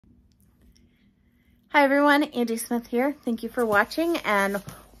Hi everyone, Angie Smith here. Thank you for watching and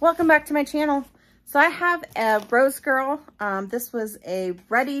welcome back to my channel. So I have a Rose Girl. This was a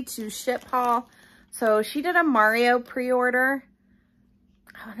ready to ship haul. So she did a Mario pre-order,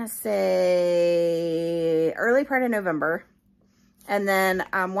 I want to say early part of November. And then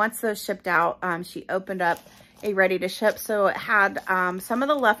once those shipped out, she opened up a ready to ship. So it had some of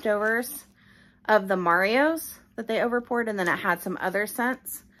the leftovers of the Marios that they overpoured, and then it had some other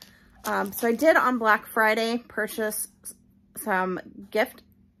scents. So I did on Black Friday purchase some gift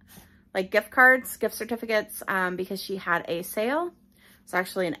cards, gift certificates, because she had a sale. It's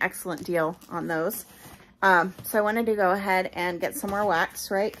actually an excellent deal on those. So I wanted to go ahead and get some more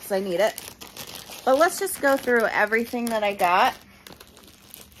wax, right? Because I need it. But let's just go through everything that I got.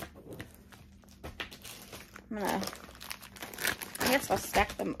 I guess I'll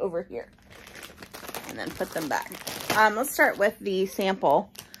stack them over here and then put them back. Let's start with the sample.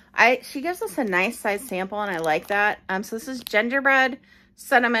 She gives us a nice size sample and I like that. So this is gingerbread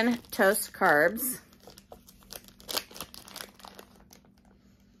cinnamon toast carbs.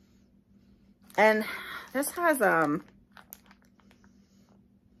 And this has,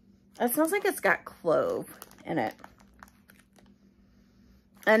 it smells like it's got clove in it.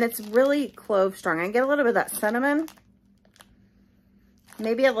 And it's really clove strong. I get a little bit of that cinnamon,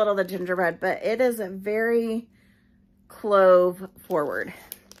 maybe a little of the gingerbread, but it is a very clove forward.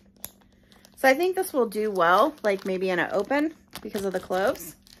 So I think this will do well, like maybe in an open because of the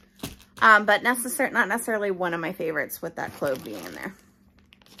cloves, but not necessarily one of my favorites with that clove being in there.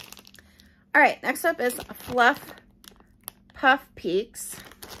 All right, next up is Fluff Puff Peaks.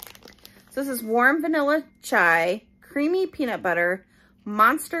 So this is warm vanilla chai, creamy peanut butter,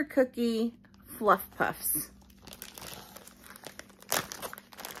 monster cookie fluff puffs.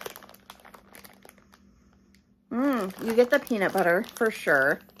 You get the peanut butter for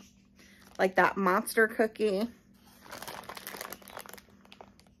sure. Like that monster cookie. And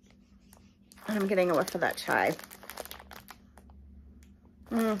I'm getting a whiff of that chai.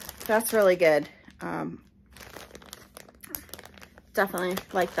 That's really good. Definitely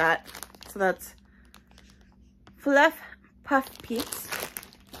like that. So that's Fluff Puff Peaks.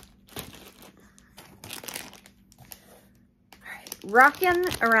 All right, Rockin'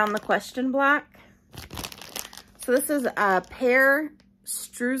 Around the Question Block. So this is a pear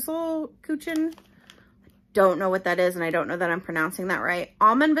Streuselkuchen. Don't know what that is, and I don't know that I'm pronouncing that right.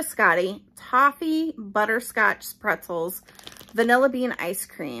 Almond biscotti, toffee, butterscotch pretzels, vanilla bean ice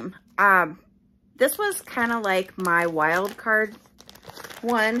cream. This was kind of like my wild card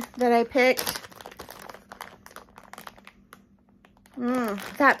one that I picked.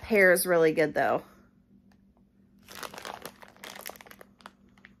 That pear is really good though.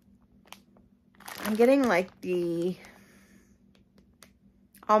 I'm getting like the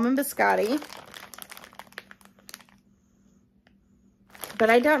almond biscotti, but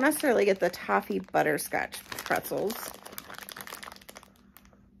I don't necessarily get the toffee butterscotch pretzels.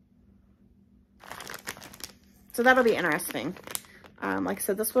 So that'll be interesting. Like I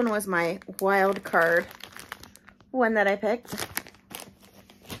said, this one was my wild card one that I picked.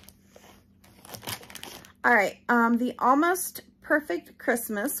 All right, the Almost Perfect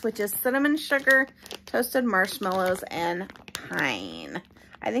Christmas, which is cinnamon sugar, toasted marshmallows, and pine.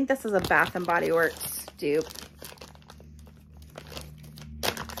 I think this is a Bath & Body Works dupe.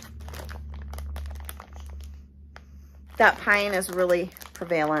 That pine is really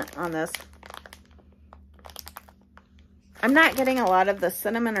prevalent on this. I'm not getting a lot of the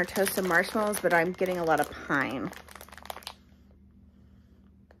cinnamon or toasted marshmallows, but I'm getting a lot of pine.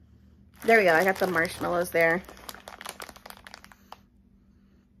 There we go. I got the marshmallows there.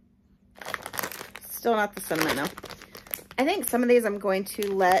 Still not the cinnamon though. I think some of these I'm going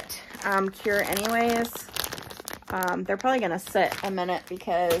to let cure anyways. They're probably going to sit a minute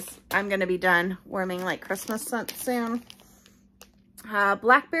because I'm going to be done warming like Christmas scents soon.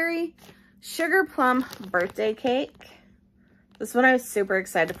 Blackberry Sugar Plum Birthday Cake. This one I was super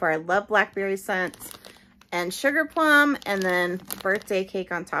excited for. I love blackberry scents and sugar plum, and then birthday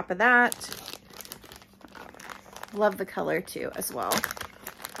cake on top of that. Love the color too as well.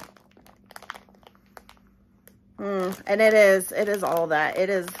 And it is all that. It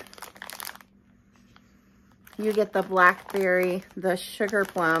is, you get the blackberry, the sugar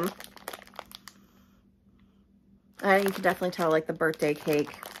plum, and you can definitely tell like the birthday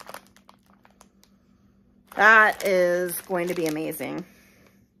cake. That is going to be amazing.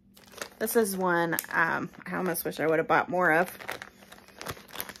 This is one I almost wish I would have bought more of.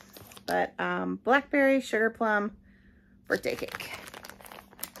 But blackberry, sugar plum, birthday cake.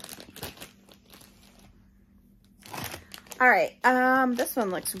 All right, this one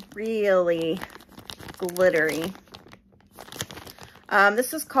looks really glittery.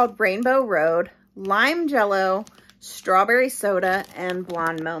 This is called Rainbow Road, Lime Jello, Strawberry Soda, and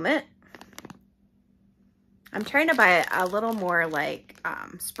Blonde Moment. I'm trying to buy a little more like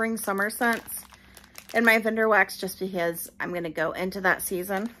spring summer scents in my Vendor Wax just because I'm going to go into that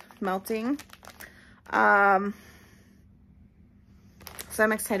season melting. So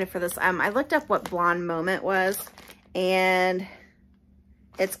I'm excited for this. I looked up what Blonde Moment was, and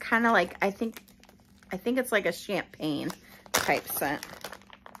it's kind of like, I think it's like a champagne type scent.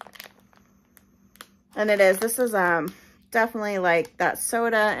 And it is. This is definitely like that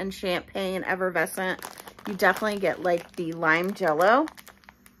soda and champagne effervescent. You definitely get like the lime jello.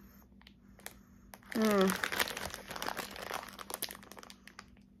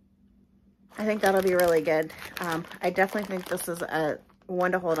 I think that'll be really good. I definitely think this is a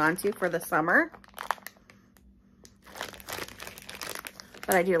one to hold on to for the summer.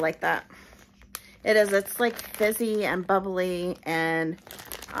 But I do like that. It is, it's like fizzy and bubbly, and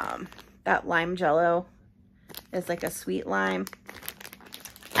that lime jello is like a sweet lime.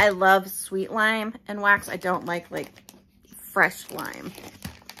 I love sweet lime and wax. I don't like fresh lime.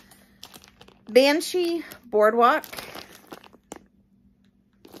 Banshee Boardwalk.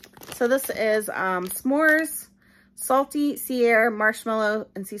 So this is s'mores, salty, sea air, marshmallow,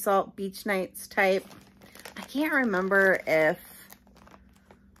 and sea salt beach nights type. I can't remember if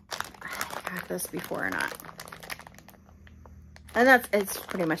I had this before or not. And it's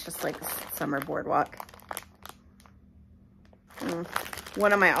pretty much just like summer boardwalk.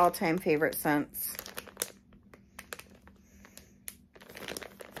 One of my all-time favorite scents.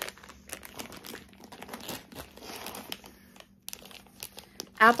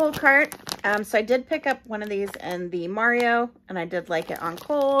 Apple Cart. So I did pick up one of these in the Mario, and I did like it on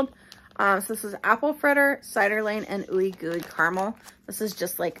cold. So this is Apple Fritter, Cider Lane, and Ooey Gooey Caramel. This is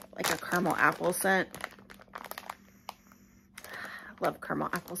just like a caramel apple scent. I love caramel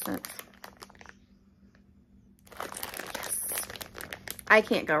apple scents. I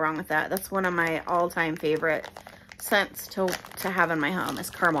can't go wrong with that. That's one of my all-time favorite scents to have in my home is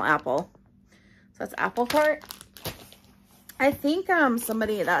caramel apple. So that's Apple Cart. I think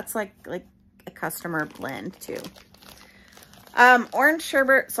somebody that's like a customer blend too. Orange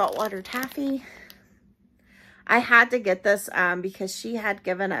Sherbet Saltwater Taffy. I had to get this because she had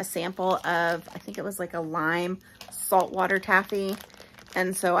given a sample of, I think it was like a lime saltwater taffy.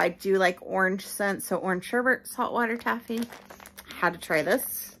 And so I do like orange scent. So Orange Sherbet Saltwater Taffy. Had to try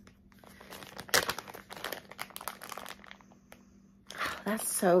this. Oh,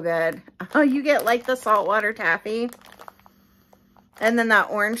 that's so good. Oh, you get like the saltwater taffy. And then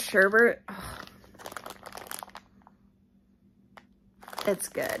that orange sherbet. Oh, it's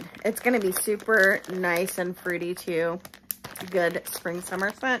good. It's going to be super nice and fruity too. Good spring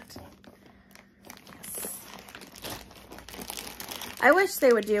summer scent. Yes. I wish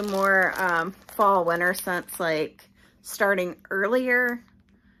they would do more fall winter scents, like starting earlier,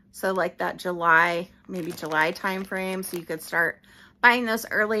 so like that July, maybe July time frame, so you could start buying those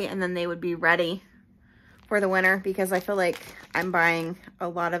early and then they would be ready for the winter, because I feel like I'm buying a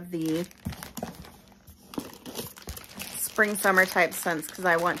lot of the spring summer type scents because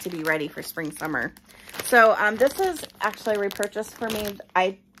I want to be ready for spring summer. So this is actually a repurchase for me.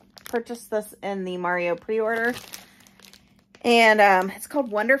 I purchased this in the Mario pre-order, and it's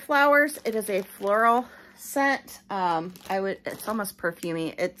called Wonder Flowers. It is a floral scent. It's almost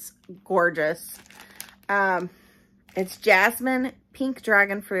perfumey. It's gorgeous. It's jasmine, pink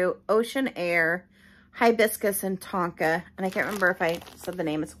dragon fruit, ocean air, hibiscus, and tonka. And I can't remember if I said the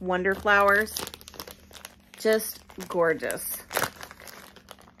name. It's Wonder Flowers. Just gorgeous.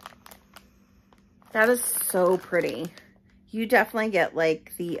 That is so pretty. You definitely get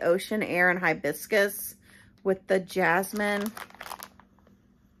like the ocean air and hibiscus with the jasmine.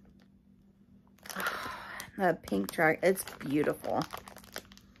 The pink dragon, it's beautiful.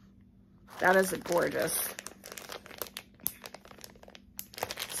 That is gorgeous.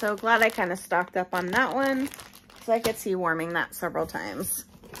 So glad I kind of stocked up on that one, so I could see warming that several times.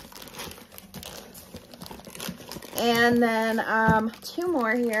 And then two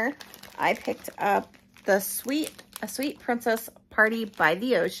more here. I picked up the Sweet Princess Party by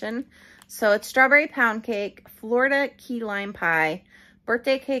the Ocean. So it's strawberry pound cake, Florida key lime pie,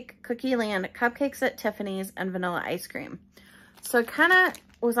 birthday cake, cookie land, cupcakes at Tiffany's, and vanilla ice cream. So I kind of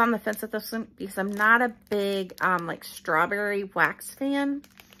was on the fence with this one because I'm not a big like strawberry wax fan.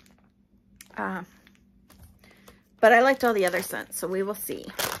 But I liked all the other scents, so we will see.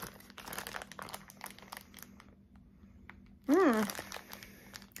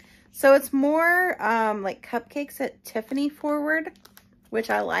 So it's more like cupcakes at Tiffany forward. which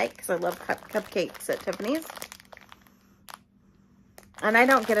I like because I love cupcakes at Tiffany's. And I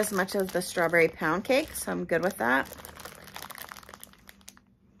don't get as much as the strawberry pound cake, so I'm good with that.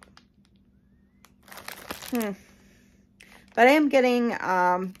 But I am getting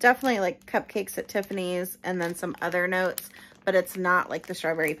definitely like cupcakes at Tiffany's and then some other notes, but it's not like the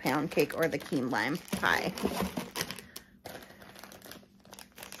strawberry pound cake or the key lime pie.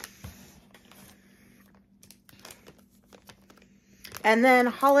 And then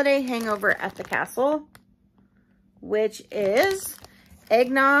holiday hangover at the castle, which is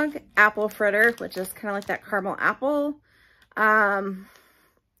eggnog, apple fritter, which is kind of like that caramel apple,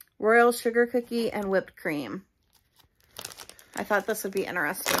 royal sugar cookie, and whipped cream. I thought this would be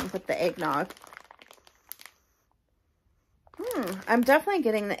interesting with the eggnog. I'm definitely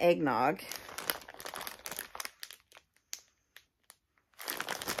getting the eggnog.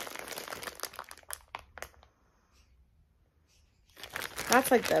 That's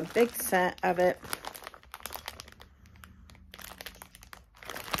like the big scent of it.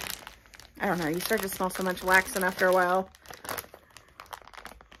 I don't know, you start to smell so much waxing after a while.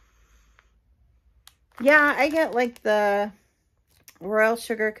 Yeah, I get like the royal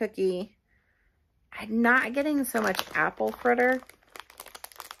sugar cookie. I'm not getting so much apple fritter,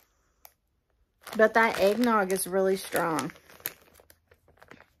 but that eggnog is really strong.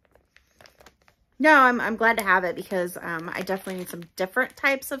 No, I'm glad to have it because I definitely need some different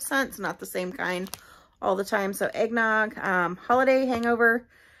types of scents, not the same kind all the time. So eggnog, holiday hangover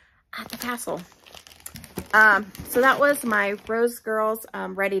at the castle. So that was my Rose Girls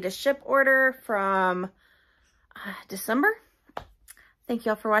ready to ship order from December. Thank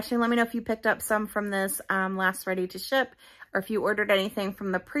you all for watching. Let me know if you picked up some from this last ready to ship, or if you ordered anything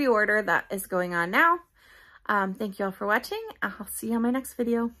from the pre-order that is going on now. Thank you all for watching. I'll see you on my next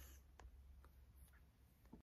video.